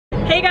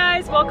Hey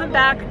guys, welcome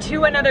back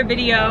to another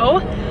video.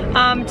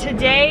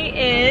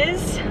 Today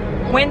is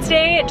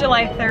Wednesday,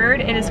 July 3rd.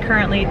 It is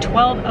currently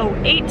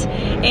 12:08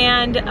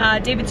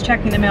 and David's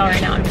checking the mail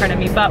right now in front of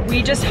me, but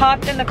we just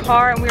hopped in the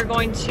car and we're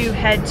going to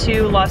head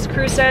to Las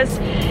Cruces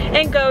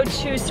and go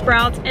to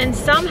Sprouts, and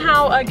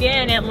somehow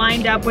again it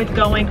lined up with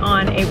going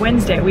on a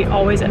Wednesday. We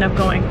always end up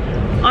going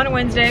on a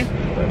Wednesday.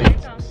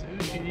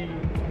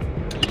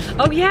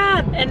 Oh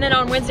yeah, and then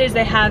on Wednesdays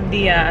they have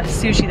the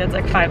sushi that's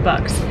like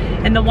 $5.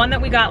 And the one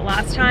that we got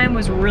last time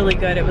was really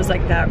good. It was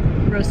like that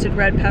roasted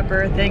red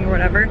pepper thing or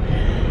whatever.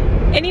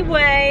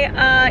 Anyway,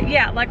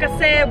 yeah, like I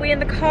said, we in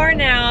the car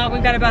now.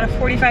 We've got about a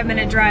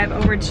 45-minute drive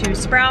over to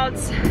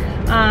Sprouts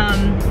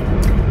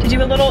to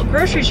do a little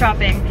grocery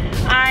shopping.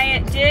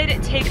 I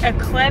did take a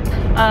clip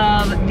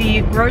of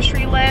the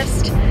grocery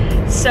list.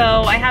 So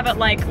I have it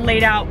like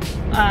laid out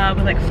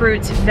with like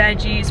fruits,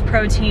 veggies,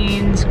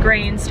 proteins,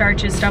 grains,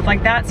 starches, stuff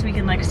like that, so we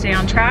can like stay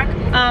on track.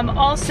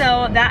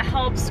 Also, that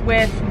helps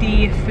with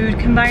the food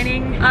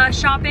combining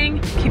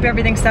shopping, keep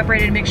everything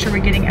separated, make sure we're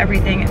getting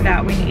everything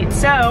that we need.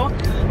 So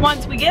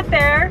once we get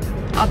there,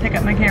 I'll pick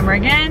up my camera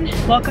again.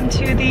 Welcome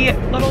to the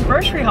little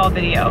grocery haul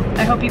video.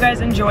 I hope you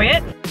guys enjoy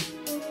it.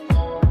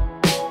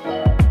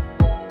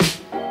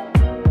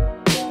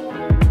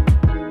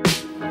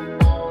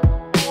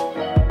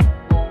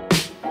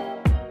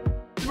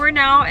 We're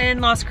now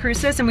in Las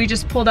Cruces and we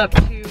just pulled up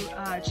to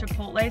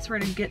Chipotle, so we're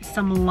gonna get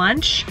some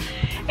lunch.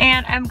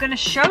 And I'm gonna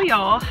show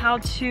y'all how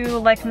to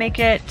like make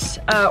it,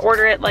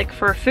 order it like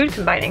for food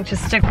combining, to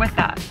stick with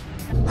that.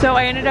 So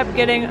I ended up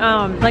getting,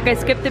 like I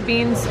skipped the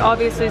beans,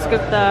 obviously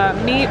skipped the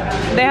meat.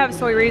 They have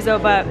soy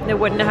rizo, but it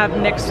wouldn't have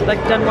mixed,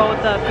 like done well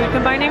with the food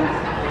combining.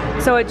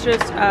 So it's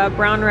just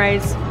brown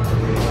rice,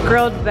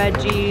 grilled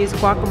veggies,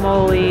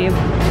 guacamole,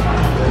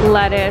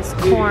 lettuce,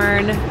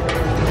 corn,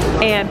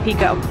 and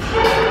pico.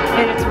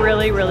 And it's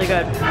really, really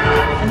good.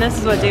 And this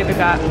is what David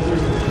got.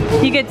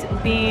 He gets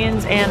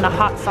beans and the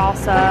hot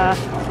salsa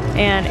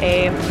and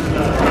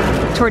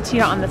a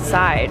tortilla on the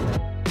side.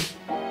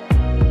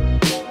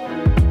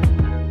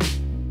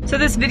 So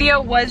this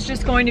video was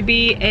just going to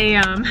be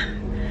a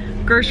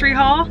grocery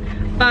haul,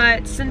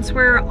 but since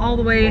we're all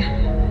the way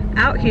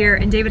out here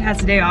and David has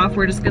the day off,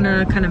 we're just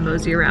gonna kind of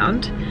mosey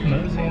around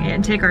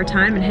and take our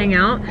time and hang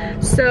out.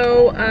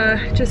 So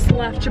just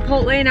left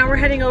Chipotle, now we're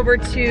heading over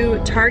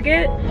to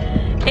Target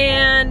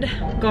and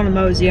gonna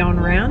mosey on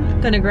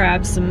around. Gonna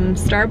grab some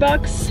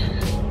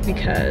Starbucks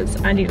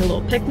because I need a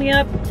little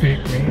pick-me-up.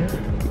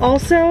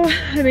 Also,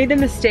 I made the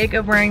mistake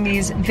of wearing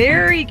these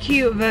very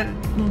cute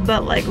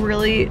but like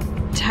really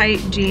tight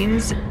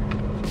jeans.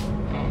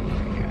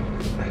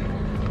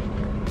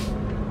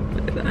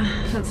 Look at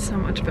that, that's so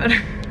much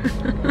better.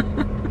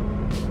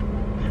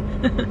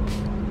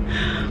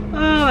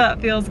 Oh, that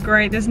feels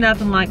great. There's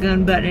nothing like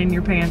unbuttoning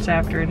your pants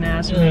after a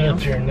nice meal.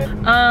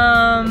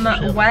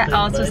 What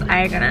else was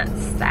I gonna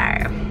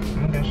say?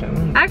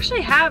 I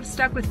actually have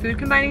stuck with food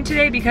combining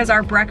today because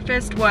our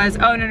breakfast was,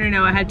 oh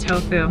no, I had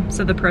tofu,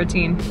 so the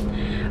protein.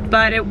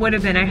 But it would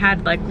have been,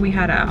 we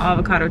had an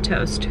avocado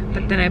toast,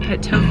 but then I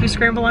put tofu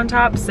scramble on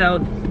top, so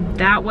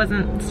that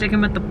wasn't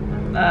sticking with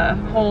the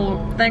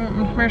whole thing.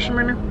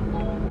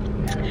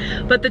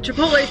 But the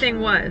Chipotle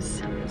thing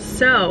was.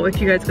 So if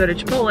you guys go to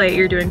Chipotle,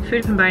 you're doing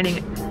food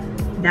combining,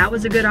 that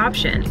was a good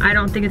option. I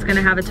don't think it's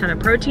gonna have a ton of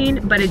protein,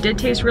 but it did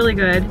taste really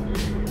good.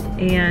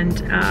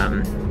 And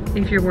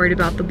if you're worried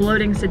about the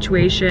bloating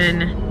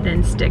situation,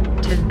 then stick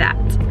to that.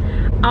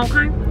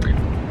 Okay,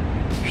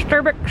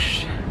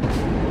 Starbucks.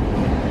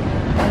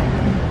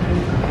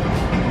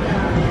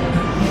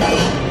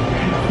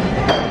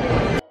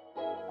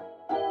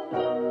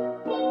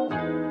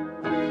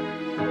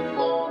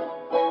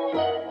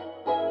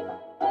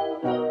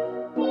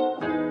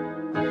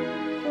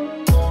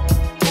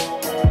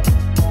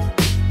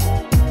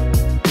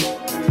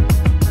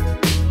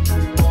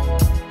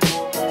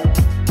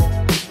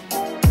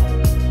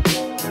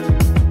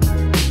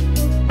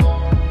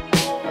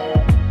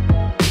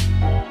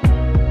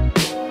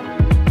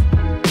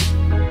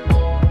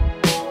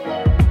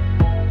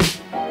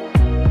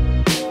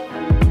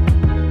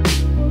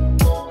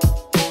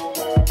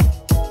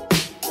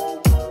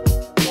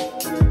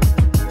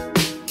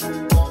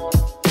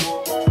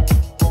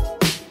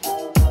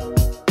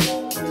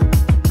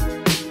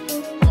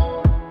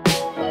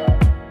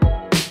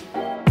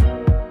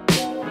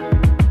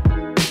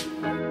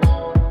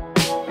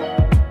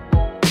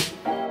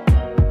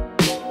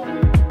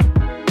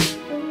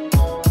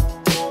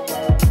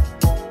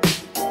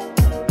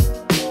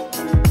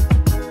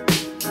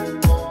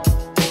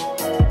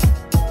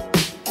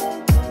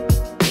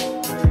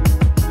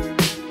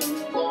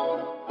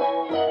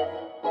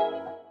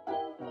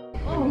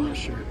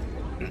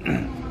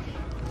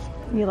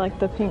 You like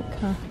the pink,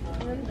 huh?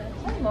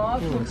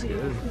 It looks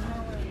good.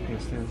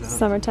 It stands out.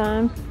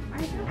 Summertime.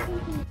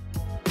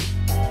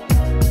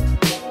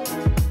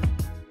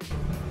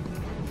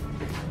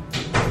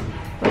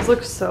 Those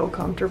look so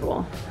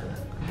comfortable.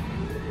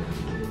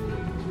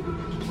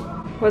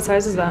 What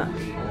size is that?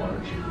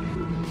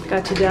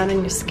 Got you down in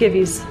your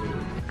skivvies.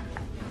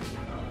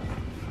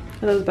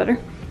 Are those better?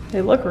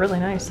 They look really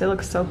nice. They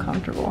look so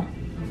comfortable.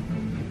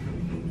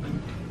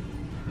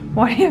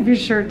 Why do you have your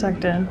shirt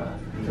tucked in?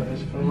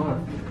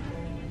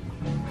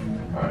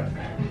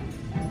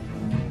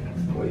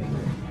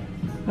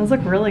 Those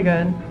look really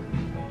good.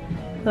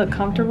 They look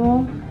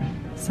comfortable.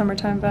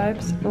 Summertime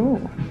vibes.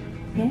 Ooh,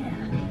 yeah.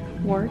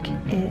 Work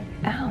it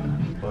out.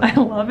 I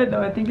love it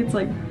though. I think it's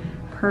like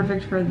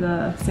perfect for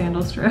the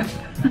sandal strip.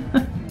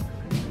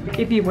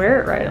 If you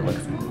wear it right, it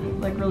looks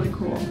like really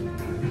cool.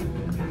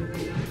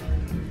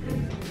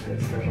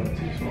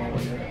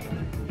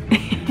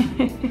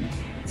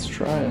 Let's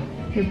try it.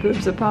 Your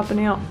boobs are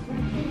popping out.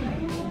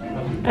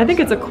 I think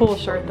it's a cool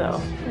shirt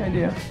though. I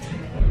do.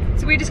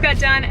 So we just got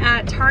done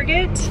at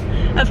Target.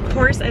 Of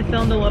course, I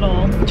filmed a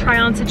little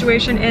try-on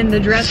situation in the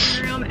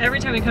dressing room. Every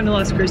time we come to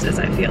Las Cruces,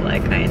 I feel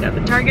like I end up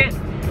at Target,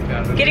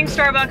 getting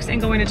Starbucks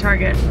and going to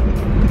Target.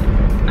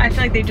 I feel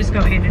like they just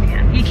go hand in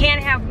hand. You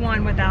can't have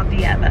one without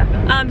the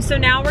other. So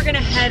now we're gonna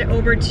head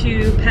over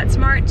to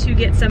PetSmart to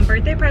get some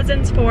birthday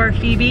presents for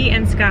Phoebe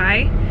and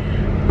Sky.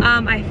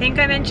 I think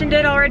I mentioned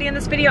it already in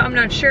this video, I'm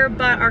not sure,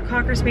 but our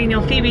Cocker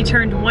Spaniel Phoebe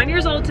turned 1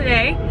 year old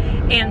today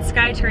and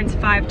Sky turns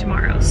 5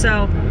 tomorrow.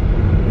 So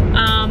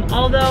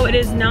although it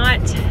is not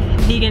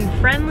vegan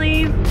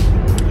friendly,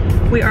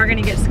 we are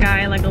gonna get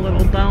Sky like a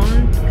little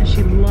bone because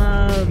she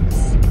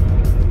loves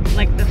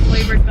like the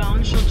flavored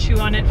bone. She'll chew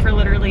on it for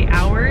literally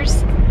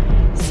hours.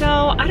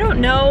 So I don't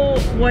know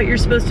what you're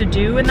supposed to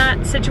do in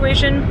that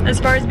situation as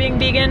far as being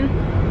vegan,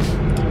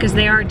 because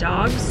they are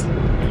dogs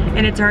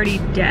and it's already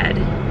dead.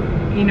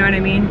 You know what I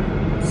mean?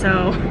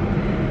 So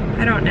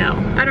I don't know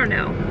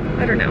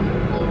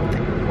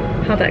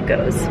how that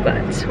goes,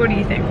 but what do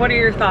you think? What are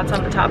your thoughts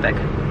on the topic?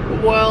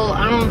 Well,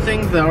 I don't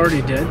think the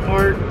already dead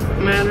part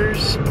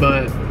matters,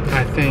 but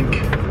I think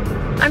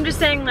I'm just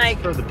saying, like,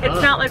 for the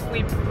it's not like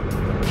we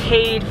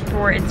paid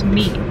for its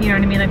meat, you know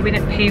what I mean? Like, we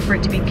didn't pay for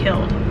it to be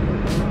killed.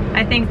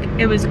 I think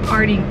it was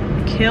already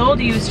killed,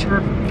 used for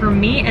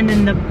meat, and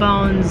then the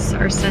bones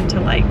are sent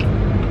to like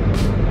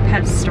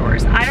pet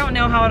stores. I don't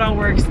know how it all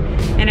works,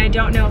 and I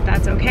don't know if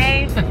that's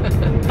okay,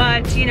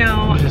 but you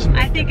know,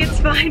 I think it's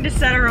fine to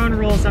set our own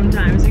rules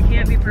sometimes. We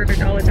can't be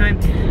perfect all the time.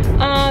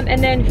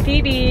 And then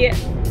Phoebe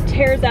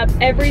tears up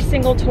every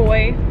single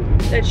toy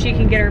that she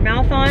can get her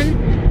mouth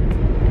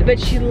on, but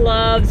she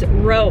loves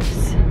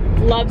ropes.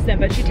 Loves them,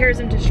 but she tears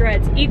them to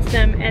shreds, eats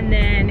them, and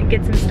then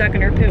gets them stuck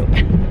in her poop.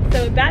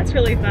 So that's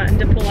really fun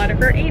to pull out of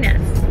her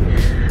anus.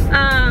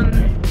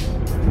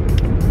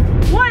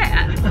 What?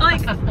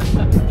 Like,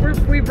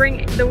 we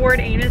bring the word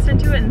anus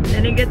into it and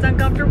then it gets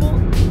uncomfortable?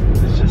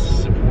 It's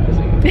just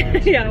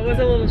surprising. Yeah, it was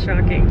a little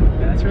shocking.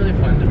 That's really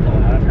fun to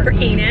pull out of her. For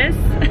anus.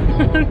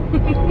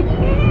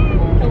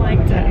 I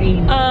like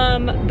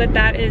that. But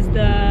that is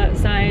the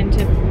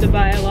scientific, the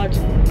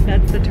biological,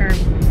 that's the term.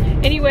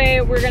 Anyway,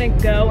 we're gonna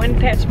go and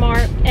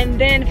PetSmart, and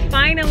then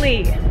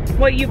finally,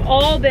 what you've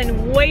all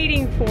been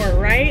waiting for,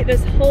 right?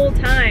 This whole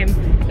time,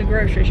 the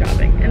grocery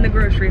shopping and the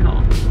grocery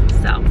haul.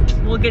 So,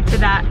 we'll get to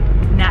that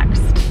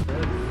next.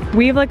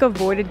 We've like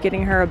avoided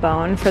getting her a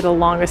bone for the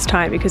longest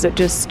time because it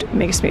just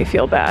makes me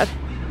feel bad.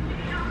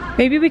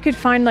 Maybe we could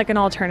find like an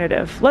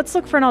alternative. Let's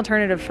look for an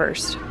alternative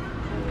first.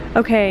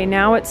 Okay,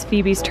 now it's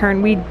Phoebe's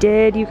turn. We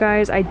did, you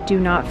guys, I do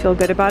not feel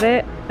good about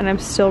it, and I'm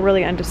still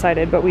really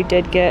undecided, but we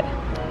did get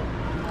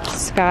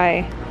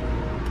Sky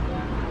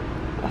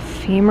a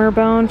femur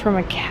bone from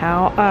a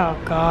cow. Oh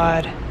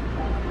God.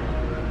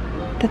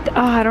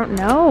 I don't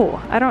know.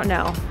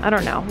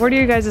 What are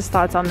you guys'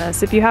 thoughts on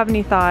this? If you have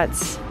any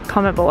thoughts,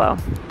 comment below.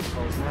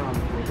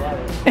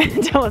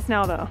 Tell us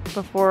now though,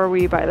 before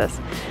we buy this.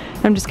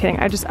 I'm just kidding.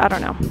 I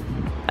don't know.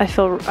 I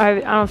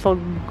don't feel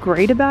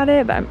great about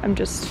it, but I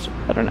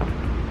don't know.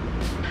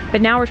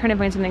 But now we're trying to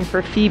find something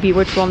for Phoebe,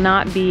 which will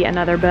not be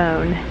another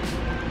bone.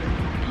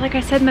 Like I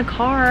said in the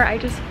car, I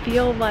just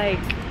feel like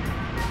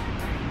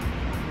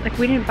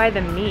we didn't buy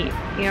the meat,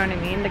 you know what I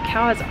mean? The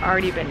cow has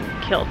already been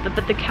killed, but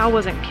the cow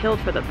wasn't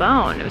killed for the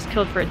bone. It was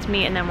killed for its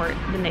meat, and then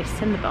they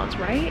send the bones,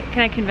 right?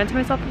 Can I convince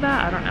myself of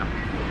that? I don't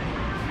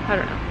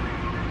know.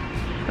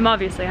 I'm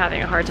obviously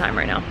having a hard time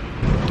right now.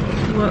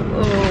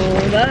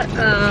 Whoa, that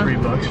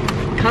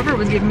 $3. cover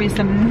was giving me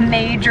some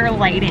major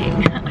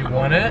lighting. You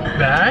want it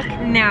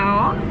back?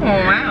 No. Oh,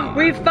 wow.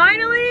 We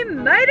finally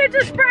made it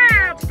to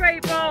Sprouts,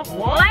 people.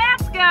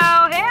 Let's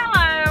go.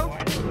 Hello.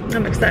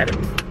 I'm excited.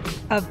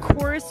 Of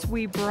course,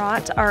 we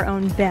brought our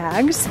own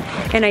bags,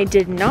 and I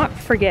did not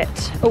forget,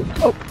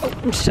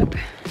 I'm stuck,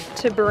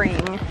 to bring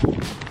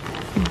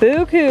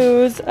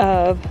bukus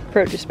of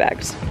produce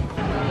bags.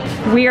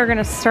 We are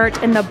gonna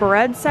start in the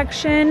bread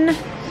section.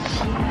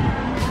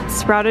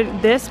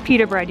 Sprouted, this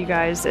pita bread, you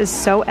guys, is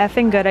so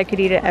effing good. I could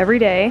eat it every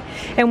day,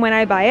 and when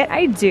I buy it,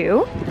 I do.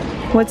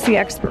 What's the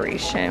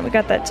expiration? We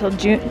got that till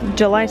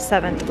July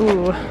 7th.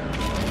 Ooh.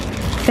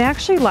 They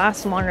actually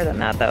last longer than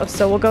that though,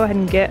 so we'll go ahead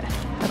and get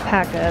a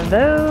pack of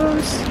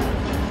those.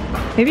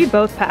 Maybe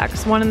both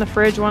packs, one in the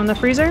fridge, one in the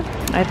freezer.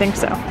 I think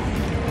so.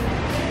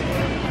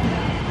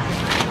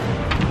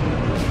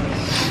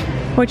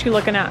 What you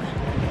looking at?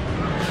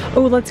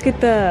 Oh, let's get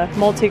the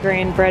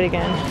multigrain bread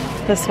again.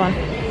 This one.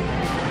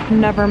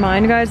 Never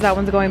mind, guys, that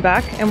one's going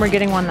back, and we're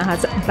getting one that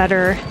has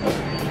better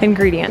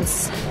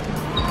ingredients.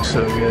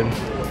 So good.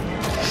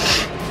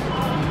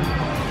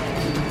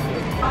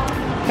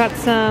 Got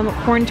some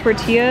corn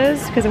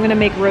tortillas because I'm gonna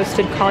make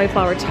roasted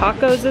cauliflower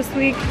tacos this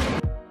week.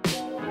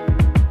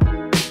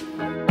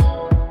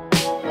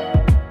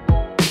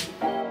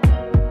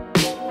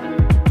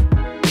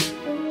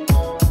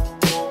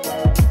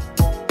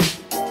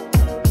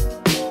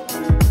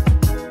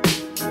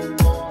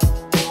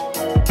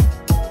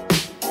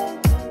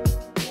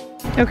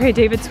 Okay,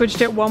 David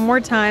switched it one more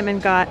time and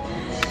got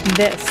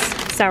this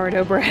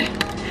sourdough bread.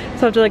 So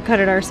we'll have to like cut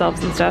it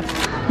ourselves and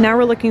stuff. Now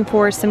we're looking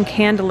for some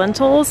canned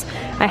lentils.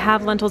 I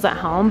have lentils at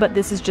home, but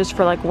this is just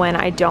for like when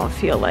I don't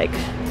feel like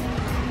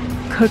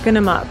cooking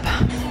them up.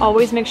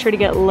 Always make sure to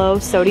get low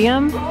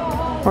sodium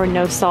or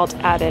no salt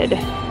added.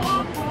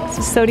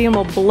 So sodium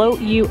will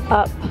bloat you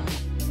up.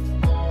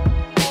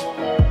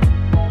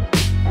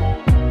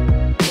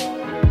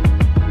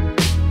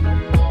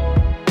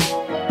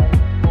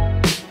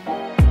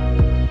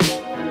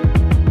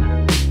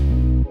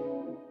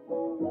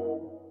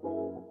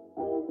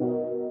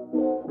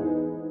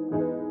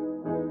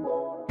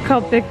 How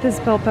big this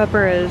bell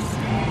pepper is.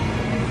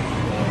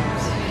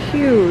 It's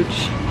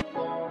huge.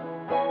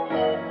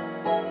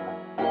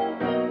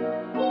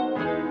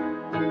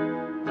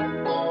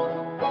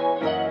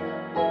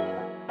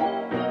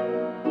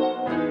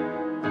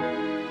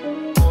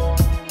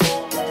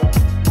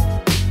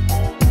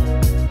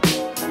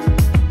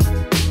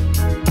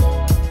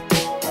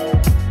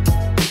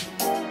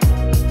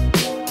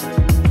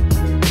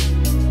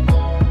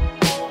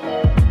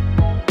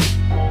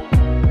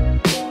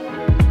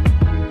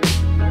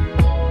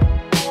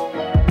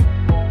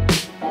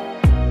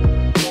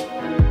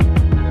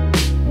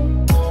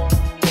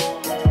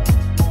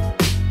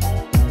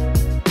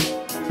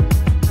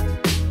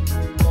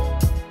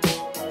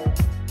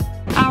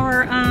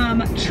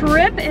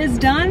 Trip is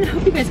done.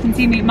 Hope you guys can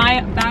see me.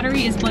 My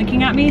battery is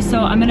blinking at me, so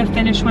I'm gonna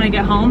finish when I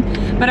get home.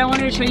 But I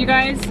wanted to show you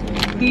guys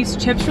these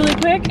chips really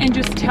quick and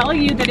just tell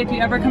you that if you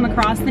ever come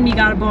across them, you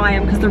gotta buy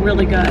them because they're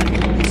really good,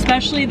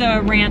 especially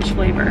the ranch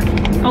flavor.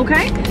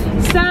 Okay,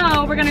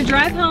 so we're gonna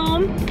drive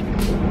home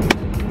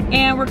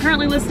and we're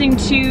currently listening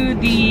to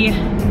the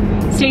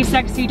Stay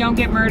Sexy, Don't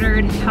Get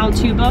Murdered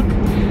how-to book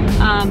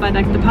by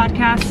like the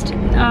podcast,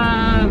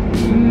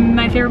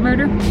 My Favorite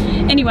Murder.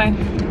 Anyway,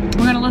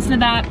 we're gonna listen to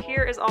that.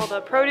 Here is all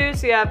the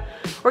produce. We have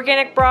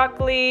organic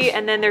broccoli,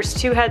 and then there's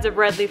 2 heads of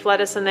red leaf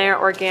lettuce in there,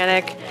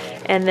 organic.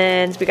 And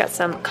then we got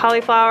some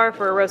cauliflower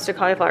for roasted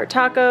cauliflower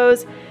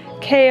tacos,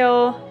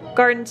 kale,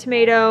 garden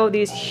tomato,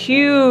 these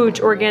huge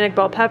organic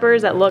bell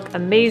peppers that look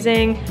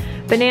amazing,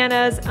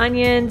 bananas,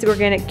 onions,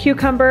 organic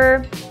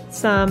cucumber,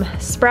 some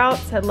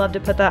sprouts. I'd love to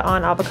put that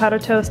on avocado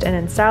toast and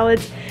in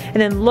salads.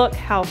 And then look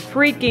how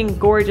freaking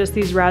gorgeous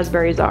these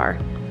raspberries are.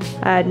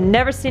 I'd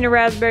never seen a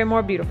raspberry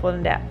more beautiful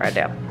than that right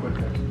there.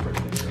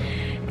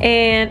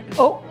 And,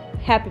 oh,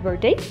 happy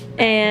birthday.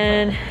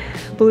 And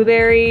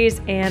blueberries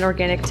and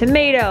organic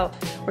tomato,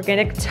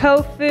 organic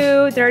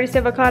tofu. Did I already say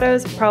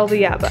avocados?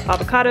 Probably, yeah, but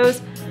avocados,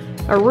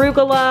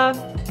 arugula.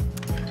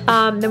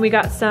 Then we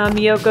got some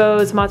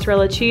Miyoko's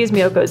mozzarella cheese.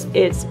 Miyoko's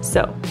is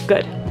so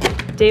good.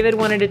 David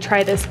wanted to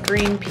try this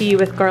green pea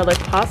with garlic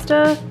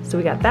pasta, so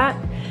we got that.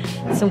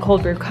 Some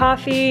cold brew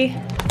coffee,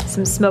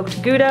 some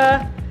smoked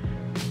Gouda.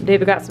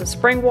 David got some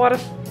spring water.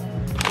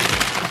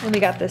 And we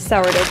got this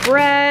sourdough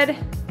bread,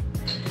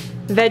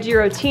 veggie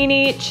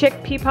rotini,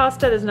 chickpea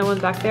pasta. There's no one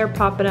back there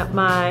popping up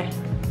my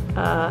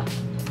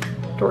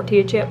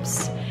tortilla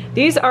chips.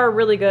 These are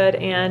really good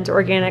and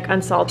organic,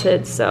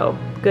 unsalted, so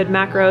good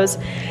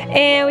macros.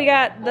 And we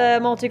got the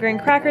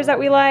multigrain crackers that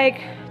we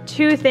like,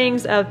 2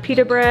 things of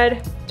pita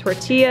bread,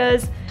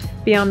 tortillas,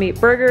 Beyond Meat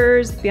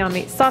burgers, Beyond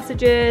Meat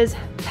sausages,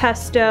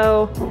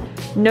 pesto,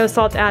 no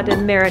salt added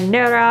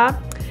marinara,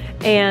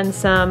 and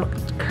some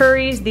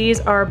curries.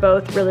 These are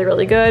both really,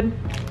 really good.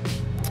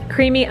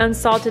 Creamy,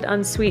 unsalted,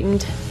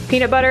 unsweetened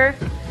peanut butter.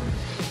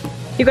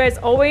 You guys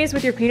always,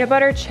 with your peanut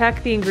butter,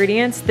 check the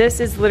ingredients. This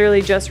is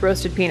literally just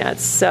roasted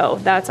peanuts, so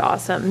that's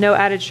awesome. No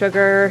added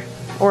sugar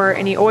or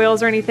any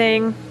oils or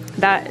anything.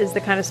 That is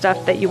the kind of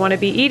stuff that you want to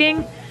be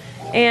eating.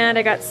 And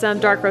I got some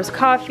dark roast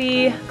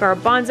coffee,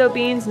 garbanzo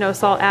beans, no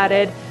salt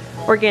added,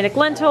 organic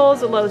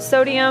lentils, low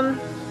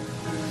sodium.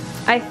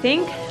 I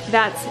think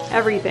that's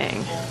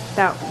everything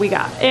that we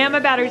got. And my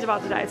battery's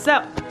about to die,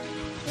 so.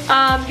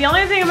 The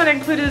only thing I'm gonna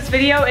include in this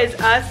video is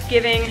us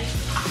giving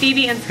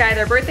Phoebe and Sky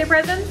their birthday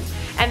presents,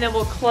 and then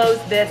we'll close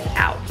this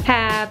out.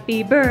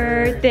 Happy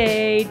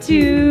birthday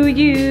to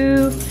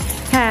you.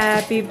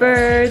 Happy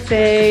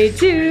birthday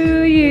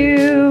to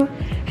you.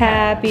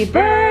 Happy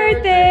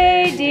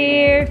birthday,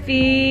 dear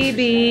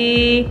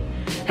Phoebe.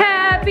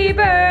 Happy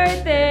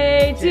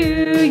birthday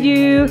to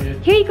you.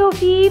 Here you go,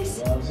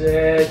 Phoebes.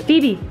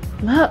 Phoebe,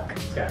 look.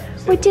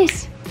 What's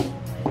this?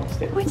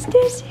 What's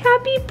this?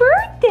 Happy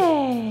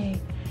birthday.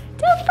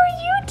 That's for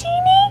you,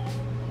 Teeny.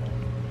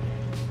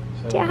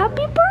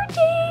 Happy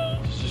birthday.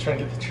 Just trying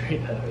to get the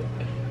treat out of it.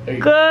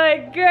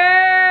 Good girl.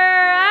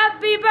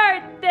 Happy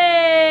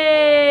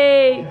birthday.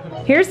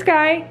 Here's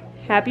Sky.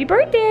 Happy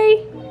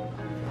birthday.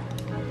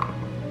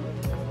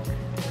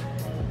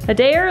 A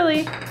day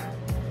early.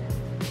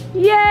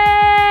 Yay!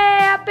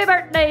 Happy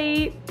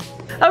birthday.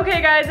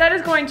 Okay guys, that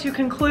is going to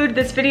conclude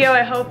this video.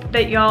 I hope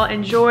that y'all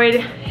enjoyed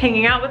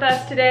hanging out with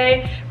us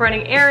today,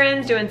 running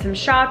errands, doing some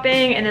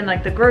shopping, and then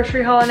like the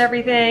grocery haul and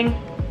everything.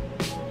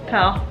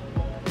 Pal,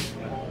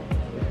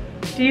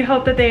 do you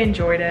hope that they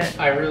enjoyed it?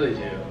 I really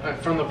do.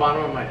 From the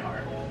bottom of my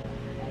heart.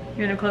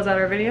 You wanna close out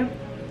our video?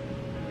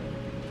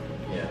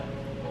 Yeah.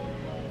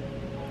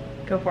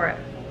 Go for it.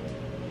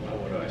 Oh,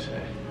 what do I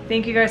say?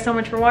 Thank you guys so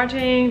much for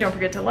watching. Don't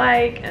forget to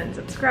like and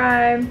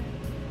subscribe.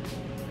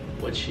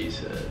 What she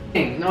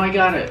said. No, I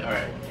got it. All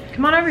right.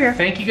 Come on over here.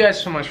 Thank you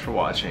guys so much for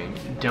watching.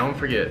 Don't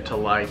forget to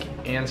like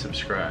and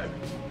subscribe.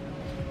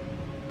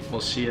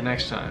 We'll see you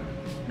next time.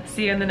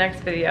 See you in the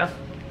next video.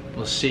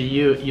 We'll see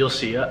you. You'll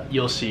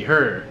see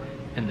her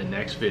in the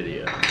next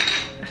video.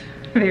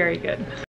 Very good.